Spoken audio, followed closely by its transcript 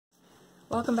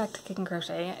Welcome back to Kicking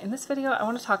Crochet. In this video I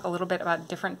want to talk a little bit about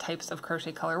different types of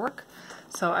crochet color work.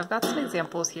 So I've got some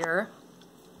examples here,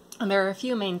 and there are a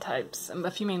few main types, a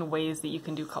few main ways that you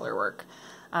can do color work.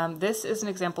 This is an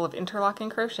example of interlocking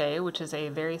crochet, which is a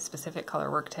very specific color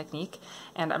work technique,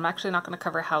 and I'm actually not going to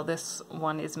cover how this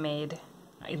one is made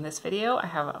in this video. I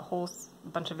have a whole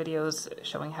bunch of videos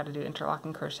showing how to do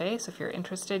interlocking crochet, so if you're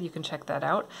interested you can check that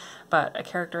out. But a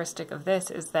characteristic of this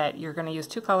is that you're going to use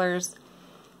two colors,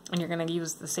 and you're going to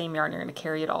use the same yarn. You're going to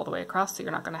carry it all the way across, so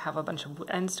you're not going to have a bunch of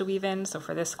ends to weave in. So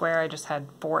for this square I just had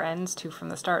 4 ends, 2 from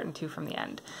the start and 2 from the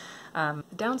end. The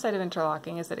downside of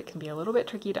interlocking is that it can be a little bit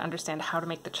tricky to understand how to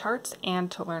make the charts and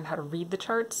to learn how to read the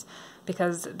charts,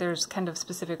 because there's kind of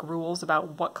specific rules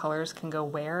about what colors can go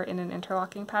where in an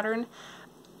interlocking pattern.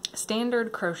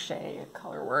 Standard crochet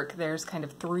color work, there's kind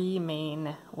of 3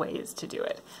 main ways to do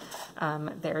it.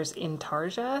 There's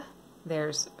Intarsia,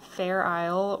 there's Fair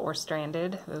Isle or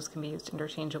Stranded, those can be used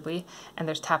interchangeably, and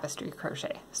there's Tapestry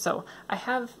Crochet. So I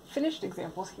have finished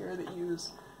examples here that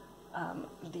use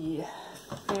the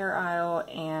Fair Isle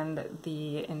and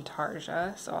the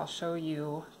Intarsia, so I'll show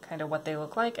you kind of what they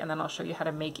look like, and then I'll show you how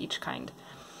to make each kind.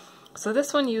 So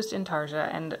this one used Intarsia,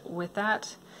 and with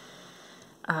that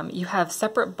you have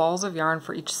separate balls of yarn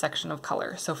for each section of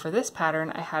color. So for this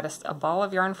pattern I had a ball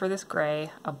of yarn for this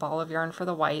gray, a ball of yarn for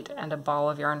the white, and a ball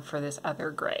of yarn for this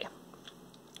other gray.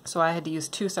 So I had to use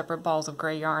 2 separate balls of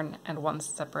gray yarn and 1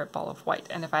 separate ball of white.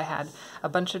 And if I had a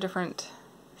bunch of different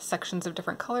sections of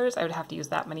different colors, I would have to use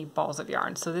that many balls of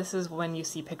yarn. So this is when you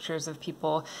see pictures of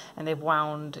people and they've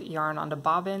wound yarn onto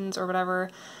bobbins or whatever.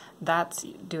 That's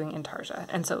doing Intarsia.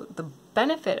 And so the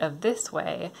benefit of this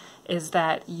way is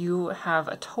that you have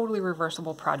a totally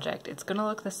reversible project. It's going to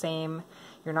look the same.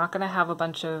 You're not going to have a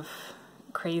bunch of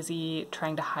crazy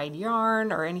trying to hide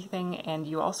yarn or anything, and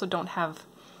you also don't have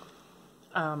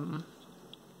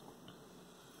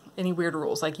any weird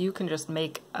rules. Like, you can just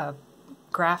make a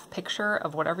graph picture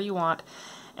of whatever you want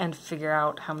and figure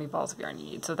out how many balls of yarn you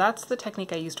need. So that's the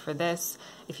technique I used for this.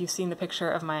 If you've seen the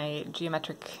picture of my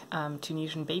geometric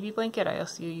Tunisian baby blanket, I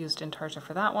also used Intarsia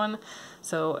for that one.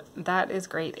 So that is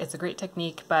great. It's a great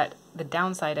technique, but the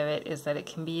downside of it is that it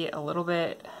can be a little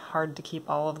bit hard to keep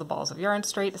all of the balls of yarn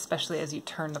straight, especially as you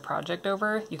turn the project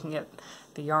over. You can get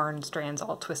the yarn strands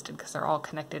all twisted because they're all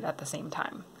connected at the same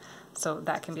time. So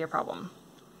that can be a problem.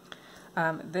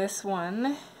 This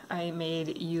one I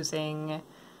made using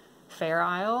Fair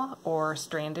Isle or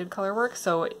Stranded color work.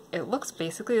 So it looks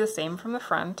basically the same from the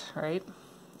front, right?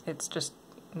 It's just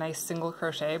nice single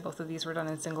crochet. Both of these were done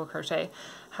in single crochet.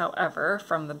 However,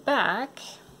 from the back,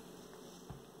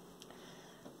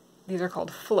 these are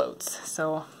called floats.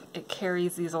 So it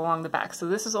carries these along the back. So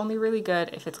this is only really good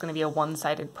if it's going to be a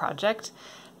one-sided project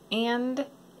and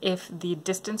if the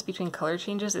distance between color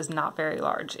changes is not very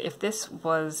large. If this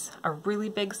was a really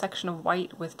big section of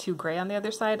white with 2 gray on the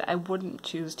other side, I wouldn't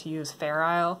choose to use Fair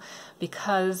Isle,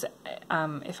 because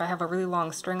if I have a really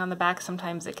long string on the back,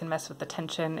 sometimes it can mess with the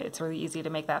tension. It's really easy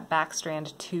to make that back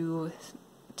strand too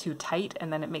tight,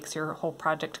 and then it makes your whole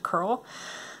project curl.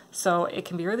 So it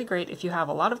can be really great if you have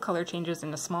a lot of color changes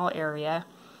in a small area.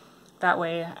 That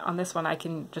way, on this one, I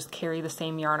can just carry the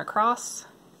same yarn across,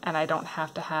 and I don't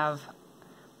have to have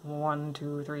 1,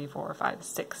 2, 3, 4, 5,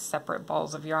 6 separate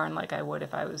balls of yarn like I would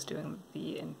if I was doing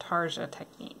the Intarsia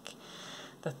technique.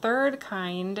 The third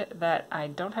kind that I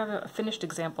don't have a finished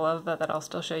example of, but that I'll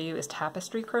still show you, is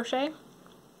Tapestry Crochet.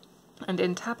 And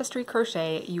in Tapestry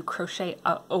Crochet, you crochet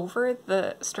over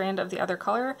the strand of the other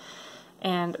color,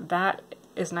 and that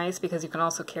is nice because you can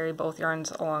also carry both yarns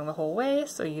along the whole way,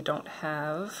 so you don't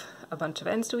have a bunch of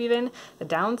ends to weave in. The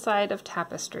downside of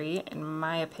tapestry, in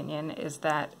my opinion, is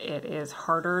that it is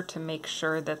harder to make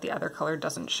sure that the other color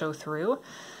doesn't show through.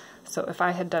 So if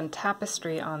I had done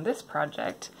tapestry on this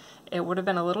project, it would have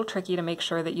been a little tricky to make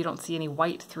sure that you don't see any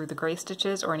white through the gray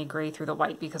stitches or any gray through the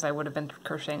white, because I would have been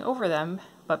crocheting over them.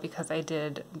 But because I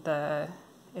did the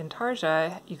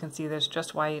Intarsia, you can see there's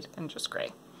just white and just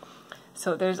gray.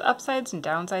 So there's upsides and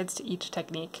downsides to each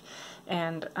technique,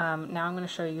 and now I'm going to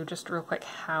show you just real quick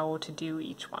how to do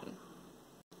each one.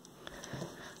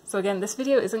 So again, this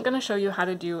video isn't going to show you how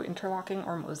to do interlocking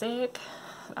or mosaic.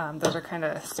 Those are kind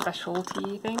of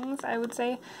specialty things, I would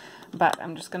say, but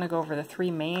I'm just going to go over the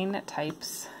 3 main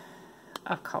types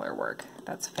of color work.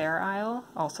 That's Fair Isle,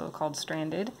 also called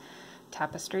Stranded,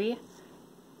 Tapestry,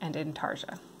 and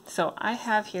Intarsia. So I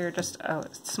have here just a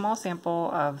small sample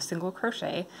of single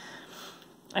crochet.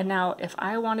 And now if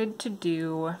I wanted to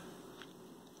do,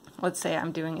 let's say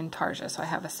I'm doing Intarsia, so I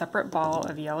have a separate ball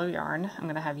of yellow yarn. I'm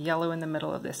going to have yellow in the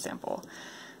middle of this sample.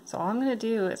 So all I'm going to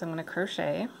do is I'm going to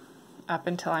crochet up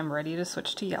until I'm ready to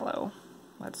switch to yellow.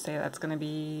 let's say that's going to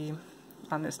be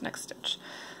on this next stitch.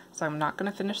 So I'm not going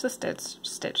to finish the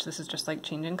stitch. This is just like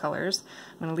changing colors.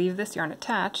 I'm going to leave this yarn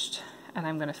attached, and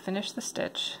I'm going to finish the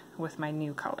stitch with my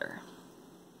new color.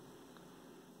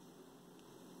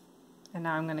 And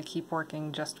now I'm going to keep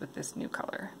working just with this new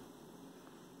color.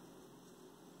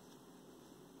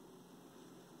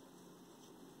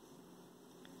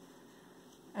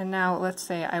 And now let's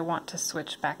say I want to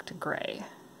switch back to gray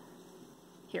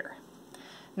here.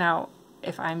 Now,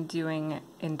 if I'm doing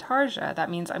Intarsia, that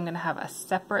means I'm going to have a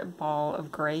separate ball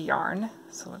of gray yarn.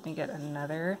 So let me get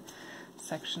another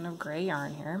section of gray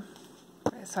yarn here.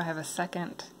 Okay, so I have a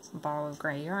second ball of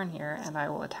gray yarn here, and I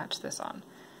will attach this on.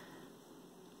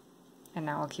 And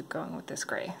now I'll keep going with this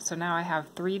gray. So now I have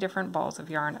 3 different balls of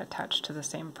yarn attached to the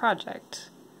same project.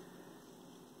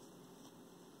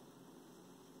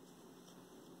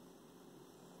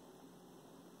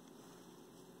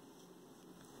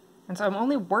 And so I'm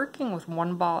only working with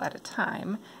 1 ball at a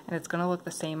time, and it's going to look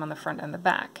the same on the front and the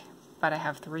back, but I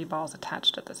have 3 balls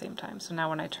attached at the same time. So now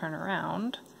when I turn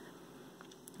around,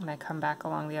 and I come back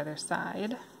along the other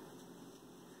side,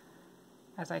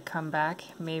 as I come back,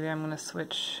 maybe I'm going to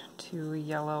switch to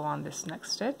yellow on this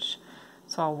next stitch.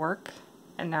 So I'll work,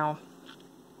 and now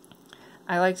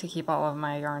I like to keep all of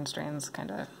my yarn strands kind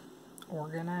of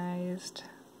organized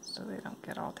so they don't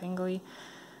get all tangly.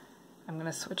 I'm going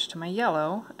to switch to my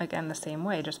yellow, again the same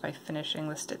way, just by finishing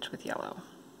the stitch with yellow.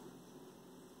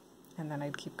 And then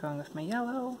I'd keep going with my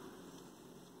yellow.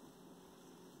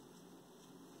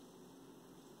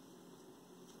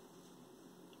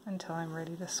 Until I'm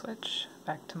ready to switch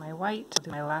back to my white, to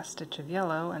do my last stitch of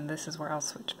yellow, and this is where I'll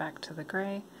switch back to the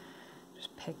gray.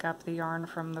 Just pick up the yarn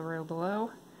from the row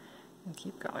below and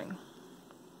keep going.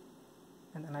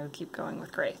 And then I would keep going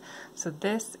with gray. So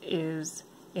this is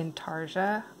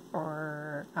Intarsia,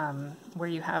 or where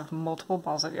you have multiple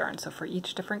balls of yarn. So for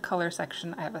each different color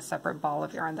section, I have a separate ball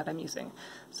of yarn that I'm using.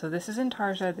 So this is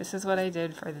Intarsia. This is what I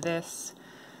did for this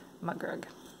mug rug.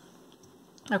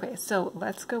 Okay, so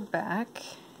let's go back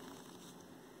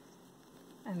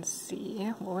and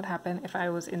see what would happen if I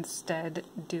was instead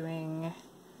doing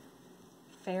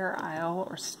Fair Isle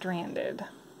or Stranded.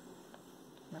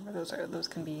 Remember, those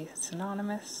can be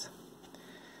synonymous.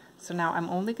 So now I'm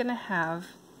only going to have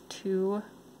 2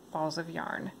 balls of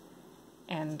yarn,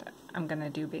 and I'm going to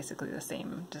do basically the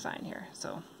same design here.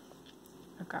 So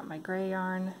I've got my gray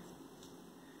yarn,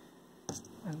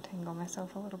 untangle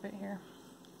myself a little bit here,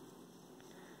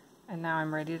 and now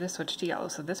I'm ready to switch to yellow.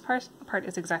 So this part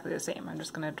is exactly the same. I'm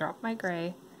just going to drop my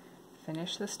gray,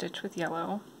 finish the stitch with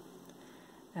yellow,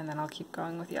 and then I'll keep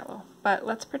going with yellow. But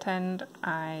let's pretend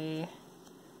I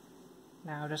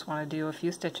now just want to do a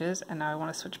few stitches, and now I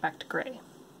want to switch back to gray.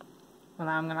 Well,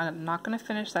 now I'm not going to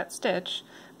finish that stitch,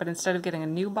 but instead of getting a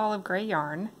new ball of gray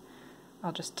yarn,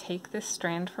 I'll just take this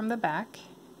strand from the back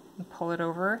and pull it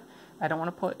over. I don't want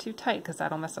to pull it too tight because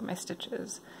that'll mess up my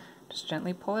stitches. Just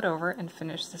gently pull it over and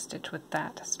finish the stitch with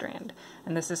that strand.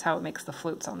 And this is how it makes the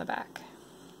floats on the back.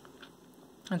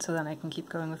 And so then I can keep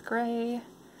going with gray.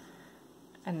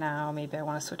 And now maybe I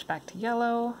want to switch back to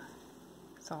yellow.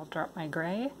 So I'll drop my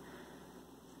gray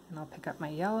and I'll pick up my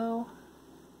yellow.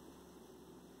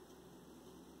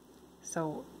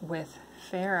 So with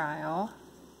Fair Isle,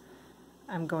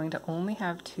 I'm going to only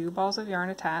have 2 balls of yarn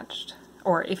attached,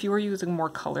 or if you were using more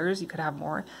colors, you could have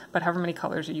more, but however many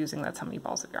colors you're using, that's how many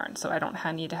balls of yarn. So I don't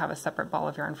need to have a separate ball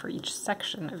of yarn for each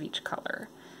section of each color.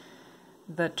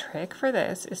 The trick for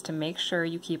this is to make sure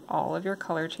you keep all of your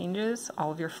color changes,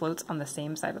 all of your floats on the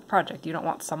same side of the project. You don't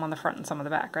want some on the front and some on the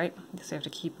back, right? So you have to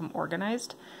keep them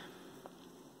organized.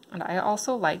 And I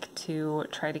also like to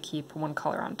try to keep one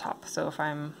color on top. So if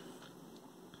I'm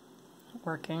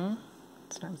working,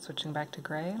 so I'm switching back to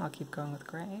gray, I'll keep going with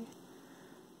gray.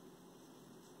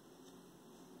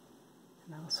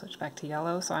 And I'll switch back to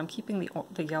yellow. So I'm keeping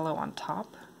the yellow on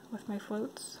top with my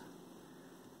floats.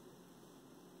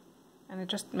 And it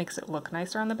just makes it look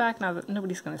nicer on the back. Now that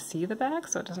nobody's going to see the back,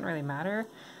 so it doesn't really matter.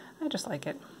 I just like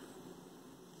it.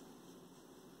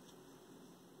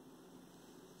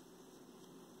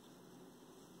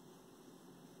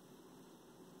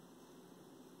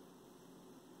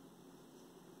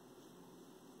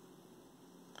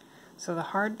 So the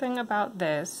hard thing about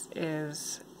this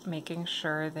is making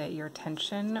sure that your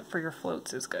tension for your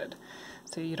floats is good.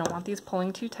 So you don't want these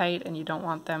pulling too tight, and you don't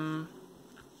want them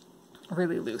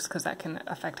really loose because that can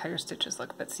affect how your stitches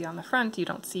look. But see, on the front you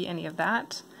don't see any of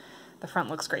that. The front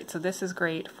looks great. So this is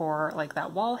great for like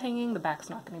that wall hanging, the back's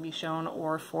not going to be shown,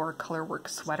 or for colorwork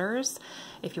sweaters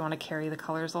if you want to carry the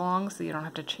colors along so you don't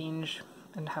have to change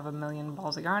and have a million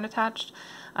balls of yarn attached.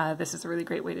 This is a really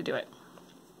great way to do it.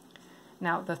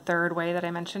 Now the third way that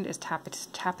I mentioned is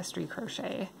Tapestry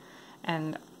Crochet,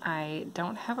 and I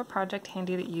don't have a project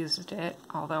handy that used it,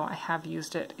 although I have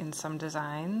used it in some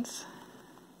designs.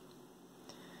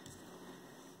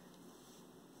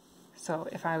 So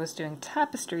if I was doing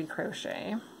Tapestry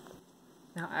Crochet,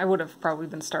 now I would have probably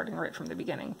been starting right from the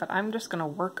beginning, but I'm just going to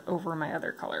work over my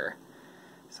other color.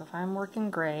 So if I'm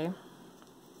working gray, I'm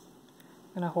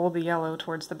going to hold the yellow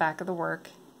towards the back of the work,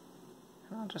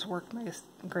 and I'll just work my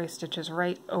gray stitches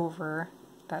right over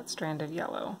that strand of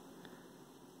yellow.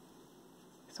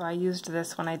 So I used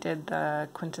this when I did the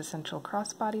quintessential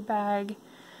crossbody bag.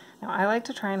 Now I like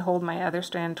to try and hold my other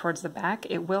strand towards the back.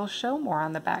 It will show more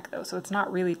on the back though, so it's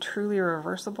not really truly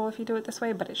reversible if you do it this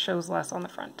way, but it shows less on the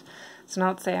front. So now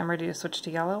let's say I'm ready to switch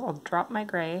to yellow. I'll drop my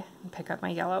gray and pick up my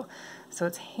yellow. So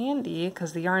it's handy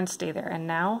because the yarns stay there, and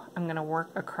now I'm going to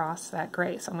work across that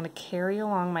gray. So I'm going to carry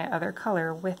along my other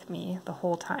color with me the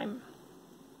whole time.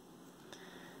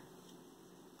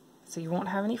 So you won't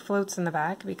have any floats in the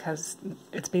back because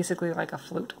it's basically like a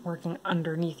float working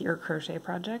underneath your crochet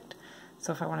project.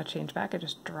 So if I want to change back, I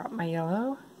just drop my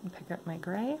yellow and pick up my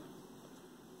gray.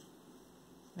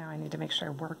 Now I need to make sure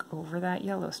I work over that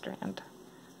yellow strand.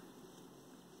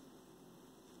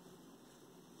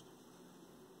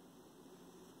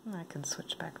 And I can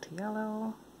switch back to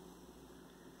yellow.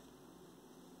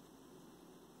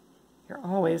 You're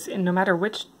always, and no matter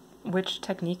which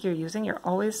technique you're using, you're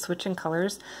always switching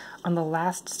colors on the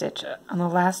last stitch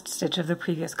of the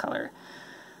previous color.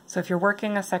 So if you're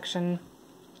working a section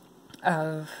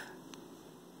of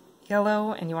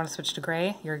yellow and you want to switch to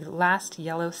gray, your last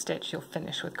yellow stitch you'll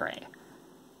finish with gray.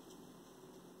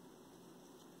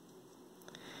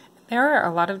 There are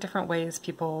a lot of different ways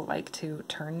people like to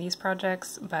turn these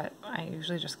projects, but I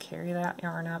usually just carry that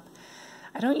yarn up.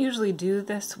 I don't usually do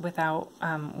this without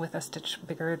with a stitch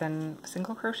bigger than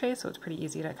single crochet, so it's pretty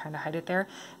easy to kind of hide it there.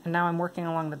 And now I'm working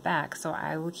along the back, so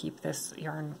I will keep this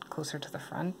yarn closer to the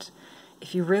front.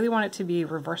 If you really want it to be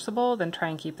reversible, then try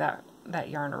and keep that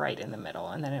yarn right in the middle,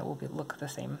 and then it will look the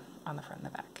same on the front and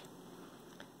the back.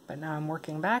 But now I'm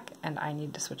working back and I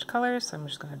need to switch colors, so I'm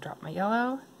just going to drop my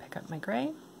yellow, pick up my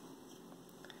gray.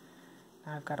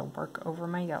 Now I've got to work over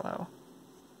my yellow.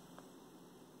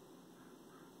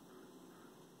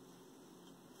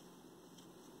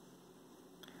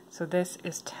 So this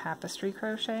is Tapestry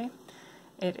Crochet.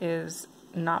 It is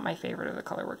not my favorite of the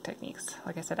colorwork techniques.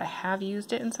 Like I said, I have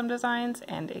used it in some designs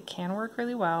and it can work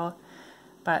really well,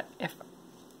 but if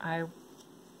I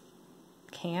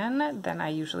can, then I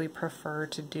usually prefer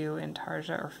to do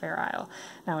Intarsia or Fair Isle.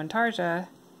 Now Intarsia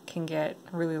can get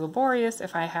really laborious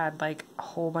if I had like a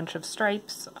whole bunch of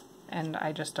stripes and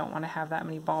I just don't want to have that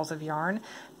many balls of yarn,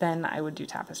 then I would do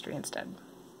Tapestry instead.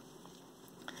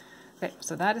 Okay,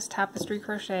 so that is Tapestry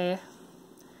Crochet.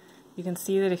 You can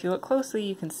see that if you look closely,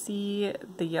 you can see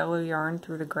the yellow yarn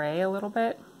through the gray a little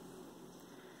bit.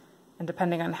 And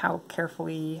depending on how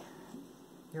carefully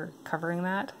you're covering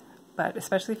that, but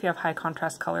especially if you have high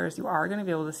contrast colors, you are going to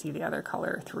be able to see the other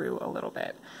color through a little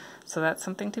bit. So that's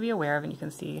something to be aware of, and you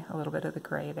can see a little bit of the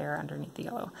gray there underneath the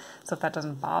yellow. So if that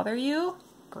doesn't bother you,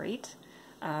 great.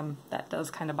 That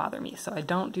does kind of bother me. So I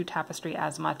don't do tapestry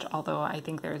as much, although I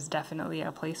think there's definitely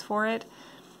a place for it.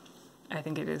 I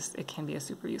think it can be a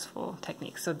super useful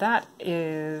technique. So that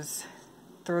is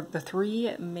the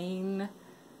three main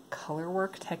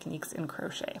colorwork techniques in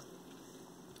crochet.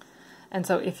 And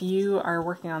so if you are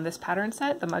working on this pattern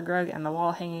set, the mug rug and the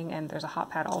wall hanging, and there's a hot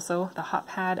pad also, the hot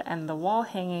pad and the wall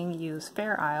hanging use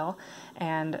Fair Isle,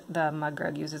 and the mug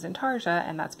rug uses Intarsia,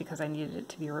 and that's because I needed it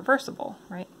to be reversible,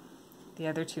 right? The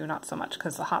other two not so much,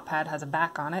 because the hot pad has a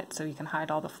back on it, so you can hide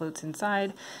all the floats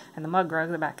inside, and the mug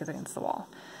rug, the back is against the wall.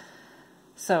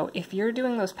 So if you're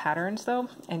doing those patterns though,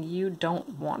 and you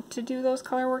don't want to do those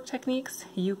colorwork techniques,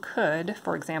 you could,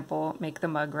 for example, make the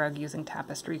mug rug using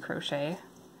Tapestry Crochet.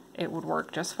 It would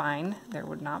work just fine. There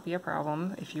would not be a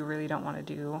problem if you really don't want to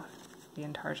do the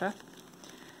Intarsia.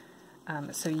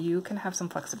 So you can have some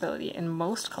flexibility. In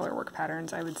most colorwork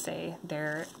patterns, I would say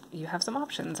you have some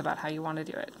options about how you want to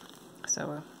do it.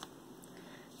 So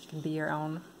you can be your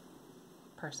own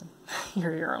person.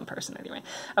 You're your own person anyway.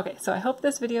 Okay, so I hope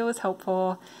this video was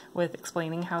helpful with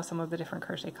explaining how some of the different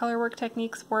crochet colorwork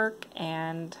techniques work,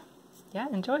 and yeah,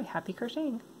 enjoy. Happy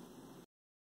crocheting!